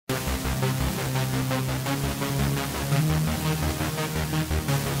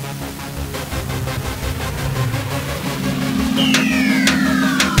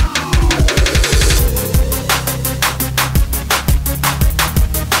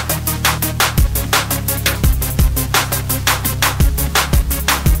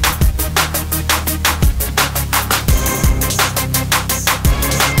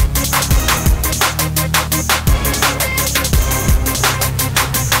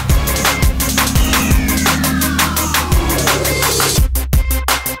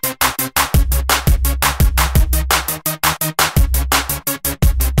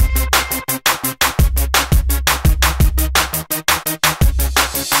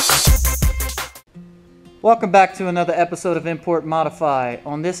Welcome back to another episode of Import Modify.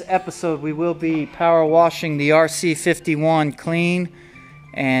 On this episode we will be power washing the RC51 clean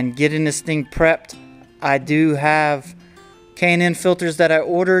and getting this thing prepped. I do have K&N filters that I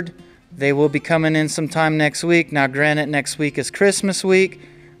ordered. They will be coming in sometime next week. Now granted, next week is Christmas week,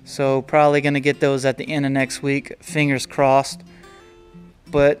 so probably going to get those at the end of next week, fingers crossed.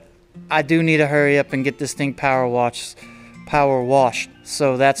 But I do need to hurry up and get this thing power washed.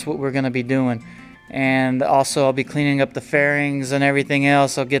 So that's what we're going to be doing. And also I'll be cleaning up the fairings and everything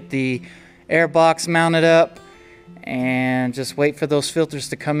else. I'll get the air box mounted up and just wait for those filters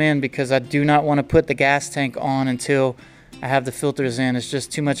to come in, because I do not want to put the gas tank on until I have the filters in. It's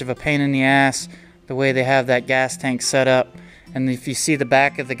just too much of a pain in the ass the way they have that gas tank set up. And if you see the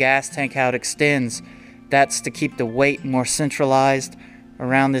back of the gas tank, how it extends, that's to keep the weight more centralized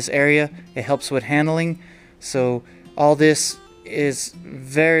around this area. It helps with handling. So all this is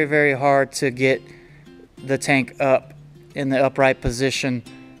very, very hard to get the tank up in the upright position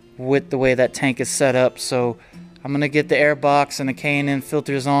with the way that tank is set up. So I'm going to get the air box and the K&N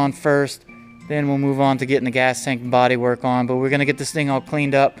filters on first, then we'll move on to getting the gas tank and body work on. But we're going to get this thing all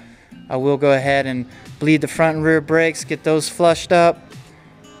cleaned up. I will go ahead and bleed the front and rear brakes, get those flushed up.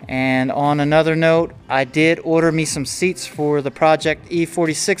 And on another note, I did order me some seats for the Project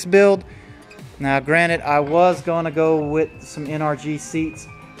E46 build. Now granted, I was going to go with some NRG seats,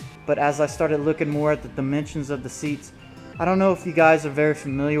 but as I started looking more at the dimensions of the seats, I don't know if you guys are very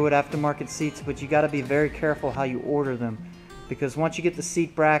familiar with aftermarket seats, but you got to be very careful how you order them, because once you get the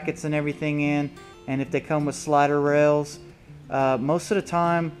seat brackets and everything in, and if they come with slider rails, most of the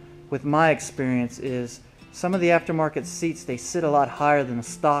time, with my experience, is some of the aftermarket seats, they sit a lot higher than the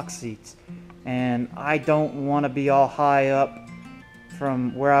stock seats, and I don't want to be all high up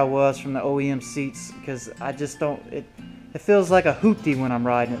from where I was from the OEM seats, because I just don't, it feels like a hoopty when I'm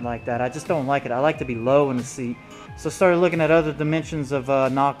riding it like that. I just don't like it. I like to be low in the seat. So I started looking at other dimensions of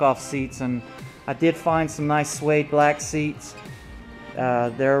knockoff seats, and I did find some nice suede black seats.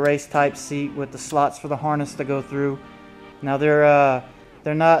 They're a race type seat with the slots for the harness to go through. Now they're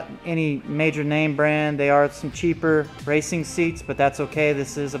not any major name brand. They are some cheaper racing seats, but that's okay.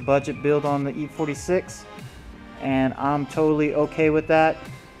 This is a budget build on the E46. And I'm totally okay with that.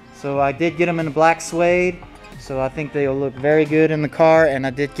 So I did get them in the black suede, so I think they'll look very good in the car. And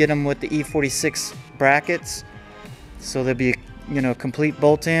I did get them with the E46 brackets, so they'll be, you know, complete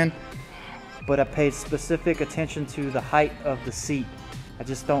bolt-in. But I paid specific attention to the height of the seat. I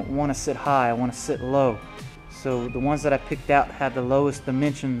just don't want to sit high, I want to sit low. So the ones that I picked out had the lowest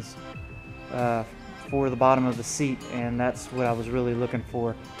dimensions for the bottom of the seat, and that's what I was really looking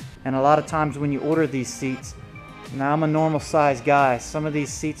for. And a lot of times when you order these seats, now I'm a normal size guy, some of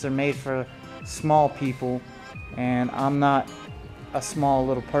these seats are made for small people, and I'm not a small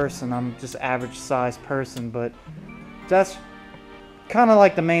little person, I'm just average size person. But that's kind of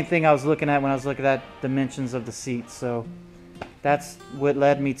like the main thing I was looking at when I was looking at dimensions of the seats. So that's what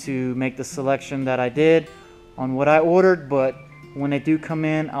led me to make the selection that I did on what I ordered. But when they do come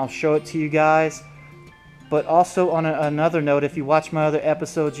in, I'll show it to you guys. But also on another note, if you watch my other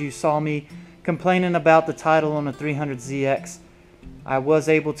episodes, you saw me complaining about the title on the 300ZX. I was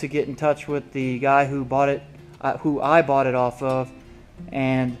able to get in touch with the guy who bought it, who I bought it off of,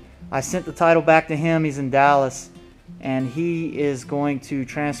 and I sent the title back to him. He's in Dallas, and he is going to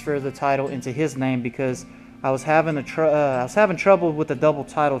transfer the title into his name, because I was having trouble with the double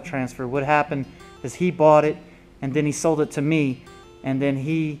title transfer. What happened is he bought it and then he sold it to me, and then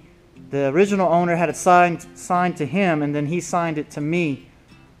the original owner had it signed to him, and then he signed it to me.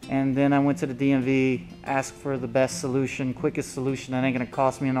 And then I went to the DMV, asked for the best solution, quickest solution that ain't gonna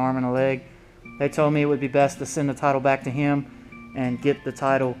cost me an arm and a leg. They told me it would be best to send the title back to him and get the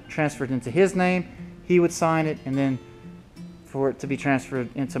title transferred into his name. He would sign it, and then for it to be transferred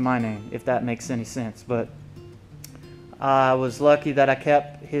into my name, if that makes any sense. But I was lucky that I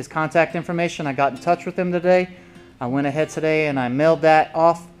kept his contact information. I got in touch with him today. I went ahead today and I mailed that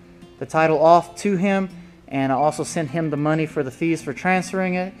off, the title off to him. And I also sent him the money for the fees for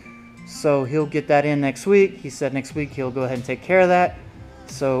transferring it. So he'll get that in next week. He said next week he'll go ahead and take care of that.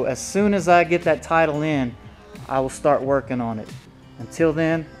 So as soon as I get that title in, I will start working on it. Until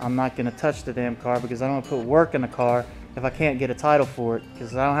then, I'm not going to touch the damn car because I don't want to put work in the car if I can't get a title for it.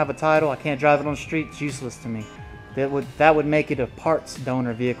 Because if I don't have a title, I can't drive it on the street. It's useless to me. That would make it a parts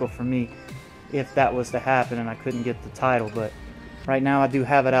donor vehicle for me if that was to happen and I couldn't get the title. But right now I do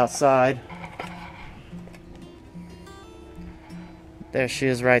have it outside. There she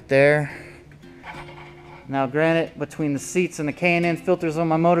is right there. Now granted, between the seats and the K&N filters on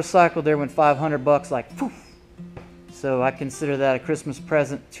my motorcycle, there went $500 like poof. So I consider that a Christmas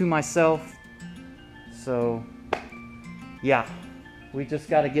present to myself. So yeah, we just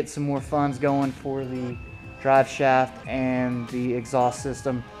got to get some more funds going for the drive shaft and the exhaust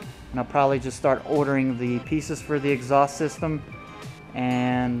system. And I'll probably just start ordering the pieces for the exhaust system.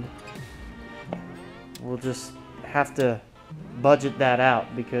 And we'll just have to budget that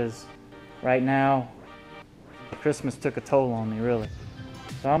out because right now Christmas took a toll on me, really.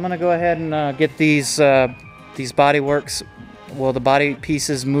 So I'm gonna go ahead and get these body works, well, the body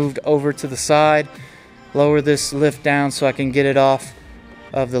pieces moved over to the side, lower this lift down so I can get it off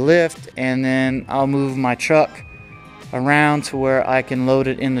of the lift, and then I'll move my truck around to where I can load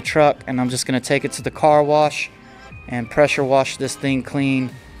it in the truck, and I'm just gonna take it to the car wash and pressure wash this thing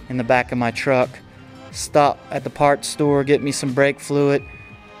clean in the back of my truck. Stop at the parts store, get me some brake fluid,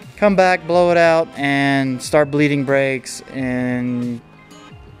 come back, blow it out, and start bleeding brakes and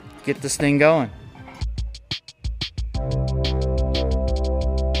get this thing going.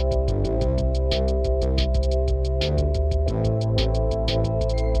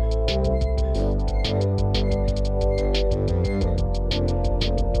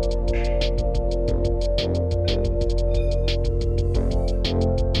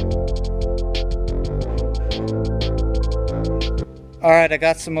 Alright, I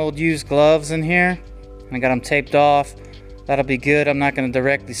got some old used gloves in here. I got them taped off. That'll be good. I'm not going to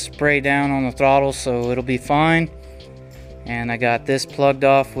directly spray down on the throttle, so it'll be fine. And I got this plugged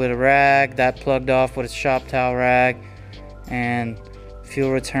off with a rag, that plugged off with a shop towel rag, and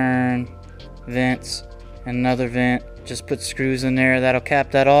fuel return vents and another vent. Just put screws in there. That'll cap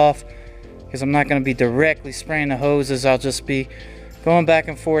that off because I'm not going to be directly spraying the hoses. I'll just be going back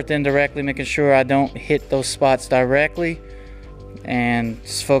and forth indirectly, making sure I don't hit those spots directly, and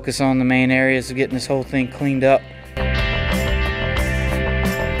just focus on the main areas of getting this whole thing cleaned up.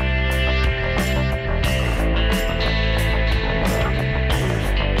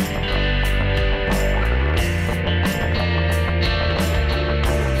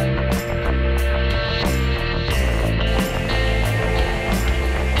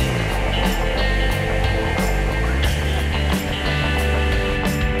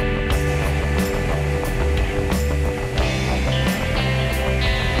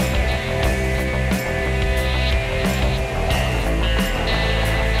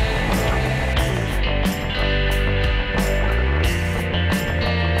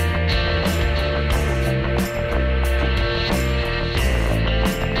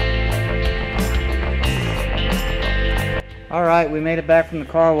 Alright, we made it back from the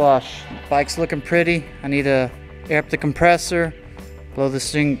car wash. Bike's looking pretty. I need to air up the compressor, blow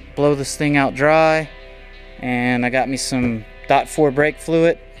this thing out dry, and I got me some .4 brake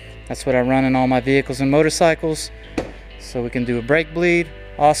fluid. That's what I run in all my vehicles and motorcycles, so we can do a brake bleed.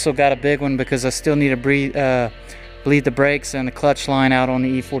 Also got a big one because I still need to bleed the brakes and the clutch line out on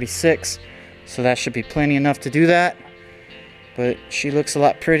the E46, so that should be plenty enough to do that. But she looks a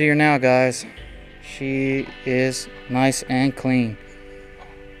lot prettier now, guys. She is nice and clean.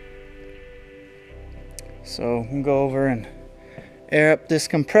 So I'm gonna go over and air up this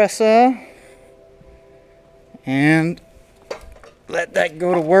compressor and let that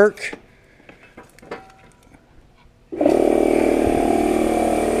go to work.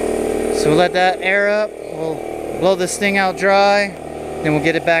 So let that air up. We'll blow this thing out dry, then we'll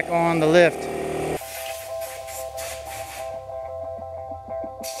get it back on the lift.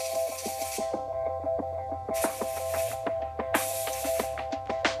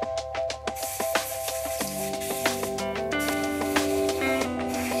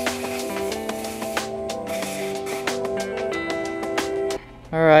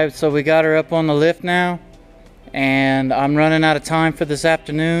 Alright, so we got her up on the lift now, and I'm running out of time for this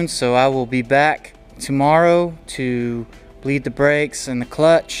afternoon, so I will be back tomorrow to bleed the brakes and the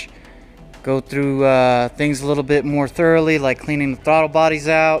clutch, go through things a little bit more thoroughly, like cleaning the throttle bodies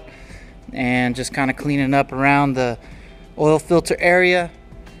out and just kind of cleaning up around the oil filter area,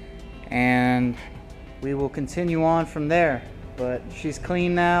 and we will continue on from there. But she's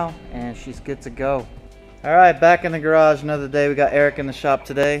clean now and she's good to go. All right, back in the garage another day. We got Eric in the shop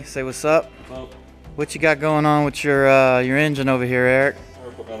today. Say what's up. Well, What you got going on with your engine over here, Eric?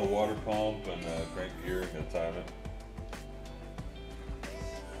 we're putting on a water pump and crank gear and gonna time it.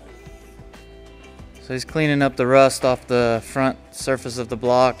 So he's cleaning up the rust off the front surface of the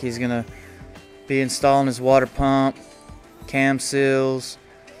block. He's gonna be installing his water pump, cam seals.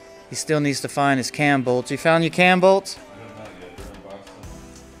 He still needs to find his cam bolts. You found your cam bolts? Not yet, they're in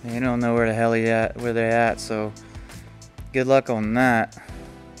boxes. You don't know where the hell where they're at, so good luck on that.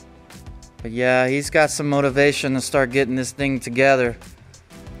 But yeah, he's got some motivation to start getting this thing together.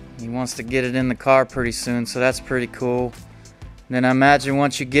 He wants to get it in the car pretty soon, so that's pretty cool. And then I imagine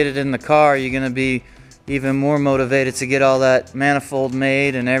once you get it in the car, you're gonna be even more motivated to get all that manifold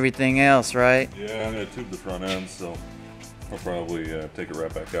made and everything else, right? Yeah, I'm gonna tube the front end, so I'll probably take it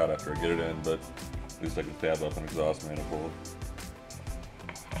right back out after I get it in, but at least I can tab up an exhaust manifold.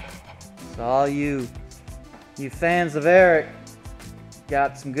 So all you fans of Eric,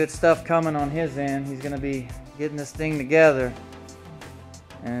 got some good stuff coming on his end. He's gonna be getting this thing together,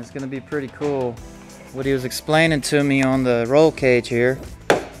 and it's gonna be pretty cool. What he was explaining to me on the roll cage here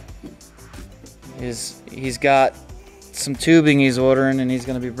is he's got some tubing he's ordering, and he's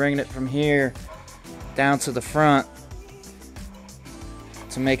gonna be bringing it from here down to the front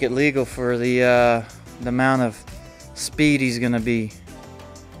to make it legal for the amount of speed he's gonna be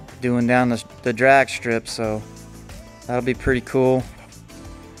doing down the drag strip. So that'll be pretty cool.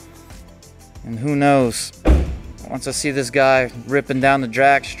 And who knows, once I see this guy ripping down the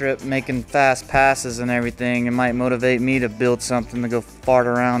drag strip, making fast passes and everything, it might motivate me to build something to go fart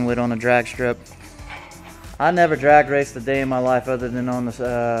around with on a drag strip. I never drag raced a day in my life other than on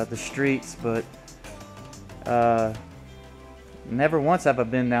the streets, but never once have I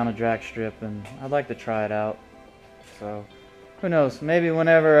been down a drag strip, and I'd like to try it out. So who knows, maybe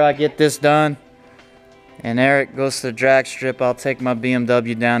whenever I get this done and Eric goes to the drag strip, I'll take my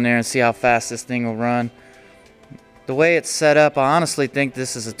BMW down there and see how fast this thing will run. The way it's set up, I honestly think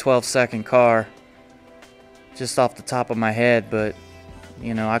this is a 12-second car, just off the top of my head, but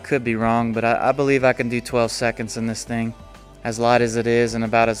you know, I could be wrong, but I believe I can do 12 seconds in this thing, as light as it is and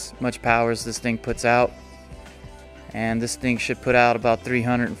about as much power as this thing puts out. And this thing should put out about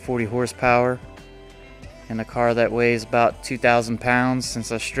 340 horsepower in a car that weighs about 2,000 pounds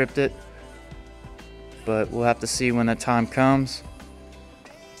since I stripped it. But we'll have to see when that time comes.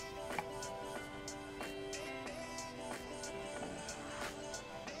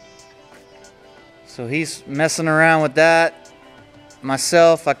 So he's messing around with that.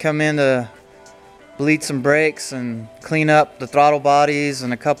 Myself, I come in to bleed some brakes and clean up the throttle bodies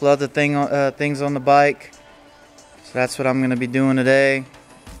and a couple other things on the bike. So that's what I'm going to be doing today.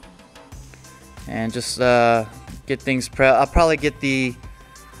 And just get things prepped. I'll probably get the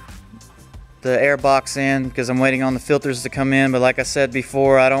air box in because I'm waiting on the filters to come in, but like I said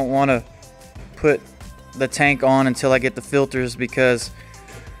before, I don't want to put the tank on until I get the filters, because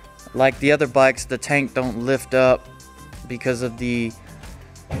like the other bikes, the tank don't lift up because of the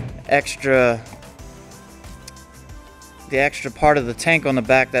extra part of the tank on the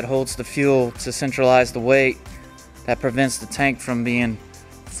back that holds the fuel to centralize the weight, that prevents the tank from being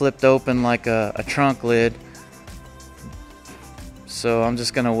flipped open like a trunk lid. So I'm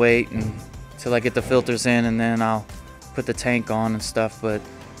just gonna wait until I get the filters in, and then I'll put the tank on and stuff. But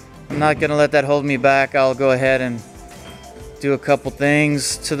I'm not gonna let that hold me back. I'll go ahead and do a couple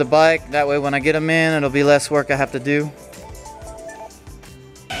things to the bike. That way when I get them in, it'll be less work I have to do.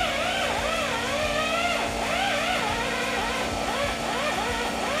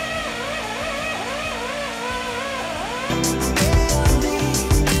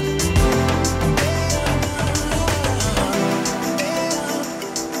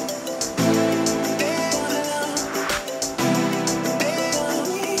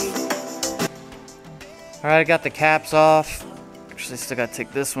 Alright, I got the caps off. Actually, still gotta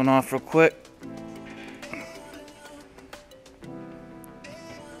take this one off real quick.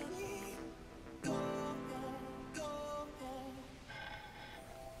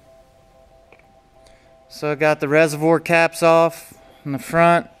 So I got the reservoir caps off in the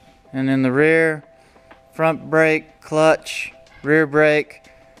front and in the rear. Front brake, clutch, rear brake.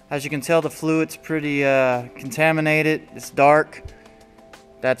 As you can tell, the fluid's pretty contaminated. It's dark.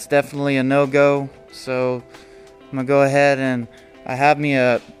 That's definitely a no-go. So I'm gonna go ahead and I have me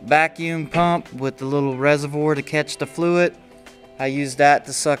a vacuum pump with the little reservoir to catch the fluid. I use that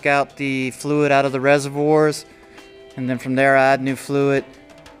to suck out the fluid out of the reservoirs, and then from there I add new fluid,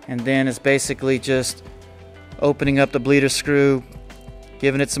 and then it's basically just opening up the bleeder screw,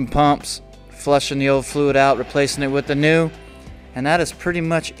 giving it some pumps, flushing the old fluid out, replacing it with the new, and that is pretty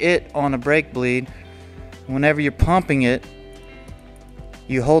much it on a brake bleed. whenever you're pumping it,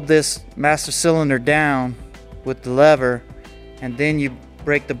 you hold this master cylinder down with the lever, and then you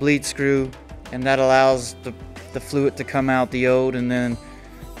break the bleed screw, and that allows the fluid to come out, the old and then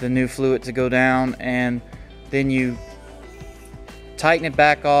the new fluid to go down, and then you tighten it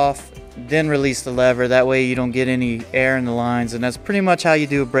back off, then release the lever. That way you don't get any air in the lines, and that's pretty much how you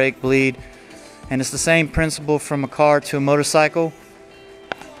do a brake bleed. And it's the same principle from a car to a motorcycle.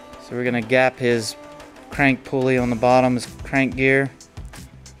 So we're gonna gap his crank pulley on the bottom, his crank gear.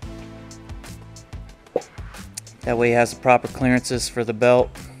 That way he has the proper clearances for the belt.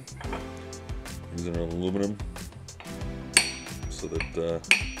 Using an aluminum so that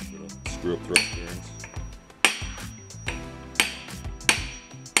we don't screw up thrust bearings.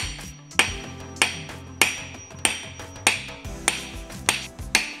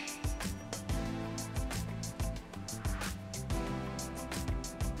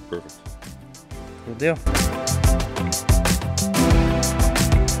 Perfect. Cool deal.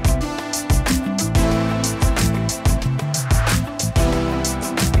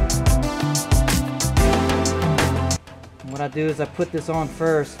 What I do is I put this on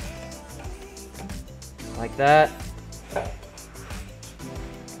first, like that.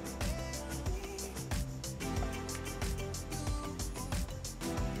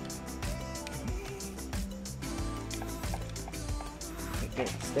 Get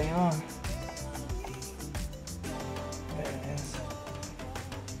it to stay on. There it is.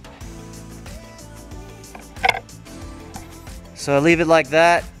 So I leave it like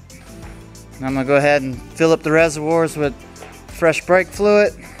that. And I'm gonna go ahead and fill up the reservoirs with fresh brake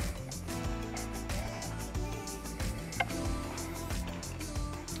fluid.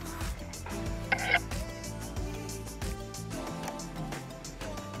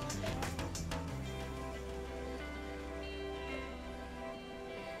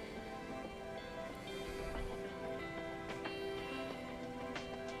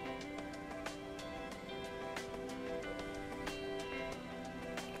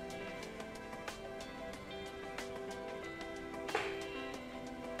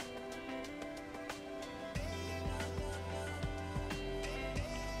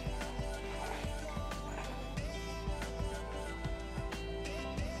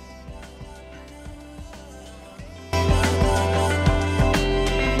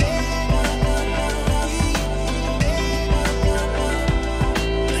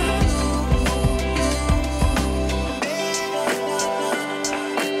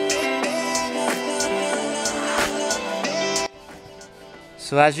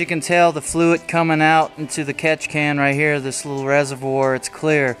 So as you can tell, the fluid coming out into the catch can right here, this little reservoir, it's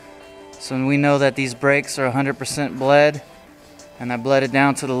clear. So we know that these brakes are 100% bled, and I bled it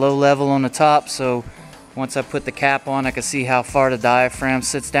down to the low level on the top. So once I put the cap on, I can see how far the diaphragm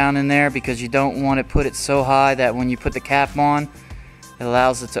sits down in there, because you don't want to put it so high that when you put the cap on, it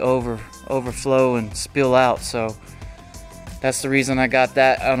allows it to overflow and spill out. So that's the reason I got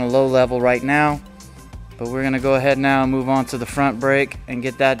that on a low level right now. But we're gonna go ahead now and move on to the front brake and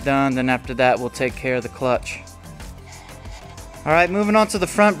get that done. Then after that, we'll take care of the clutch. All right, moving on to the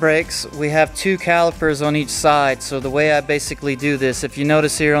front brakes, we have two calipers on each side. So the way I basically do this, if you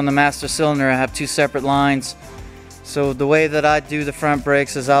notice here on the master cylinder, I have two separate lines. So the way that I do the front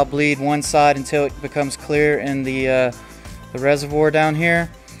brakes is I'll bleed one side until it becomes clear in the reservoir down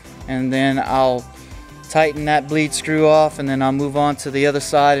here, and then I'll tighten that bleed screw off, and then I'll move on to the other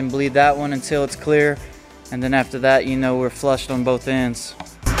side and bleed that one until it's clear. And then after that, you know, we're flushed on both ends.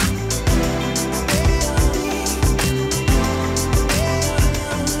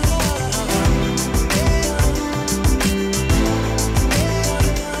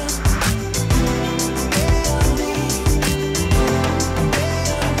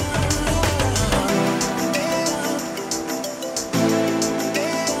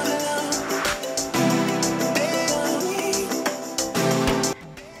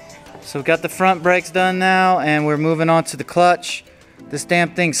 So we've got the front brakes done now, and we're moving on to the clutch. This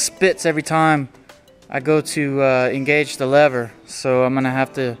damn thing spits every time I go to engage the lever. So I'm gonna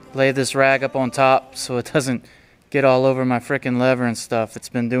have to lay this rag up on top so it doesn't get all over my frickin' lever and stuff. It's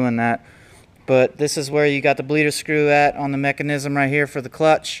been doing that. But this is where you got the bleeder screw at on the mechanism right here for the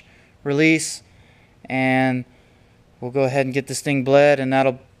clutch release. And we'll go ahead and get this thing bled, and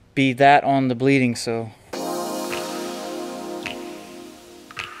that'll be that on the bleeding. So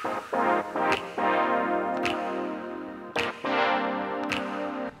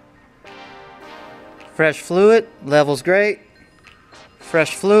fresh fluid, levels great.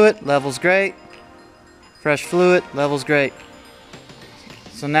 Fresh fluid, levels great. Fresh fluid, levels great.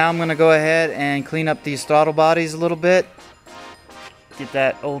 So now I'm going to go ahead and clean up these throttle bodies a little bit. Get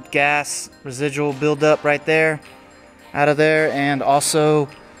that old gas residual buildup right there out of there. And also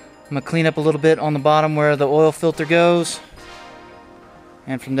I'm gonna clean up a little bit on the bottom where the oil filter goes.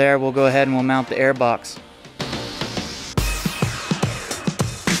 And from there we'll go ahead and we'll mount the air box.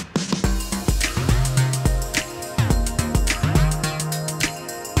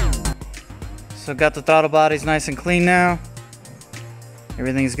 So got the throttle bodies nice and clean now.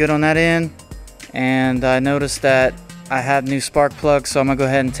 Everything's good on that end. And I noticed that I have new spark plugs, so I'm gonna go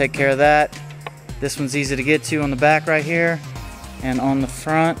ahead and take care of that. This one's easy to get to on the back right here. And on the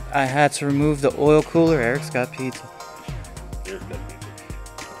front, I had to remove the oil cooler. Eric's got pizza.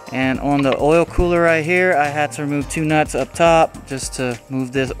 And on the oil cooler right here, I had to remove 2 nuts up top just to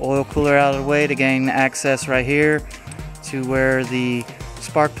move this oil cooler out of the way to gain access right here to where the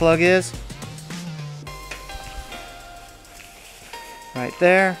spark plug is. Right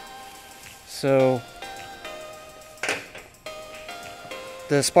there. So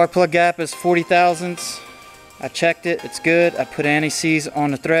the spark plug gap is 40 thousandths. I checked it, it's good. I put anti-seize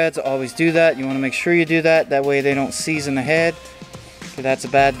on the threads. I always do that. You want to make sure you do that. That way they don't seize in the head. Okay, that's a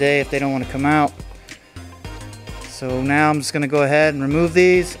bad day if they don't want to come out. So now I'm just going to go ahead and remove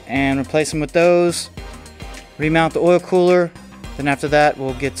these and replace them with those. Remount the oil cooler. Then after that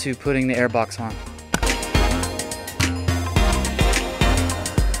we'll get to putting the air box on.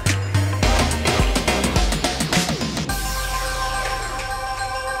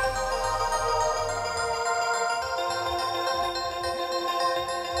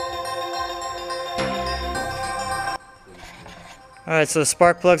 Alright, so the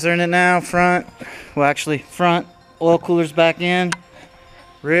spark plugs are in it now. Front, well actually front, oil cooler's back in,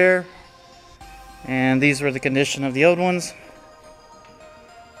 rear, and these were the condition of the old ones.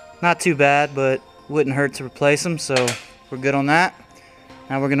 Not too bad, but wouldn't hurt to replace them, so we're good on that.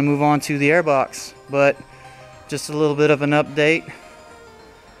 Now we're going to move on to the air box, but just a little bit of an update.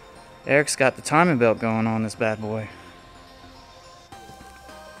 Eric's got the timing belt going on this bad boy.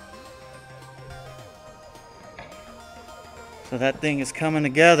 So that thing is coming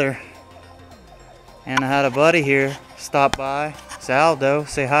together. And I had a buddy here stop by. It's Aldo.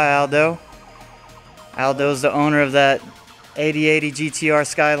 Say hi, Aldo. Aldo's the owner of that 8080 GTR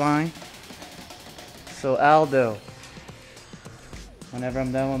Skyline. So Aldo, whenever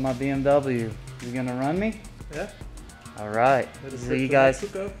I'm done with my BMW, you gonna run me? Yeah. All right. So you guys,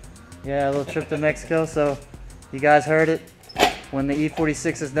 Mexico. yeah, a little trip to Mexico. So you guys heard it. When the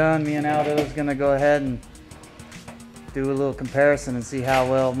E46 is done, me and Aldo is gonna go ahead and do a little comparison and see how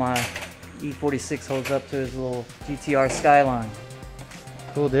well my E46 holds up to his little GTR Skyline.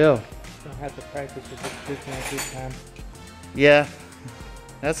 Cool deal. Don't have to practice with this time. Yeah,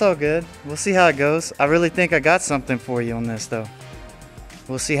 that's all good. We'll see how it goes. I really think I got something for you on this though.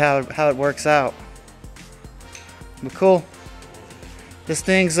 We'll see how it works out. But cool. This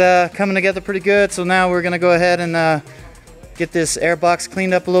thing's coming together pretty good, so now we're gonna go ahead and get this air box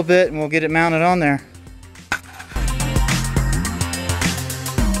cleaned up a little bit and we'll get it mounted on there.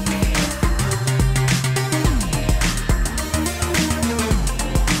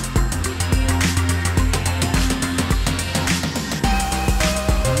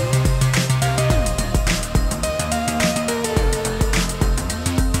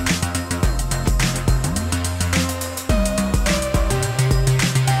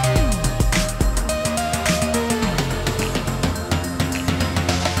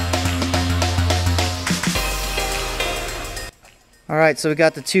 Alright, so we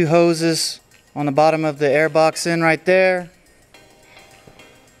got the 2 hoses on the bottom of the air box in right there.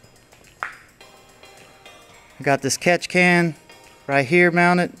 I got this catch can right here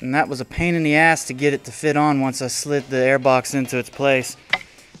mounted, and that was a pain in the ass to get it to fit on once I slid the air box into its place.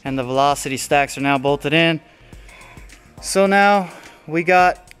 And the velocity stacks are now bolted in. So now we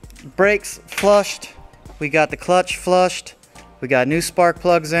got brakes flushed, we got the clutch flushed, we got new spark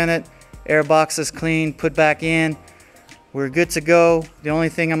plugs in it, air box is clean, put back in. We're good to go. The only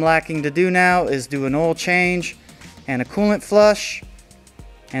thing I'm lacking to do now is do an oil change and a coolant flush,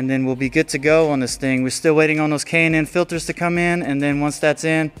 and then we'll be good to go on this thing. We're still waiting on those K&N filters to come in, and then once that's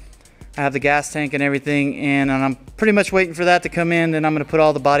in, I have the gas tank and everything in, and I'm pretty much waiting for that to come in. Then I'm going to put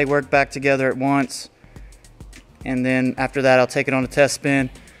all the body work back together at once, and then after that I'll take it on a test spin.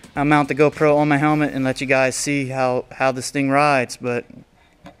 I'll mount the GoPro on my helmet and let you guys see how this thing rides. But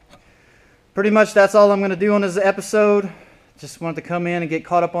pretty much that's all I'm going to do on this episode. Just wanted to come in and get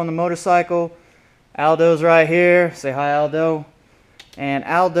caught up on the motorcycle. Aldo's right here. Say hi, Aldo. And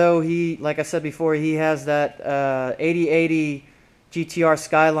Aldo, he, like I said before, he has that 8080 GTR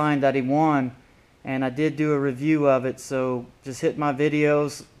Skyline that he won. And I did do a review of it, so just hit my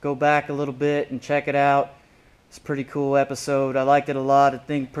videos, go back a little bit and check it out. It's a pretty cool episode. I liked it a lot. I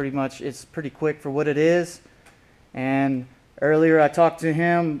think pretty much it's pretty quick for what it is. And earlier I talked to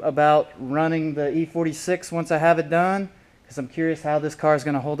him about running the E46 once I have it done, because I'm curious how this car is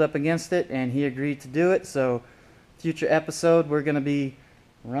going to hold up against it, and he agreed to do it. So future episode we're going to be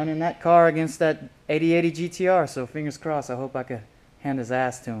running that car against that 8080 GTR. So fingers crossed, I hope I could hand his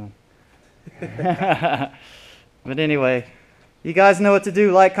ass to him. But anyway, you guys know what to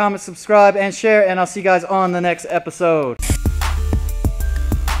do. Like, comment, subscribe, and share, and I'll see you guys on the next episode.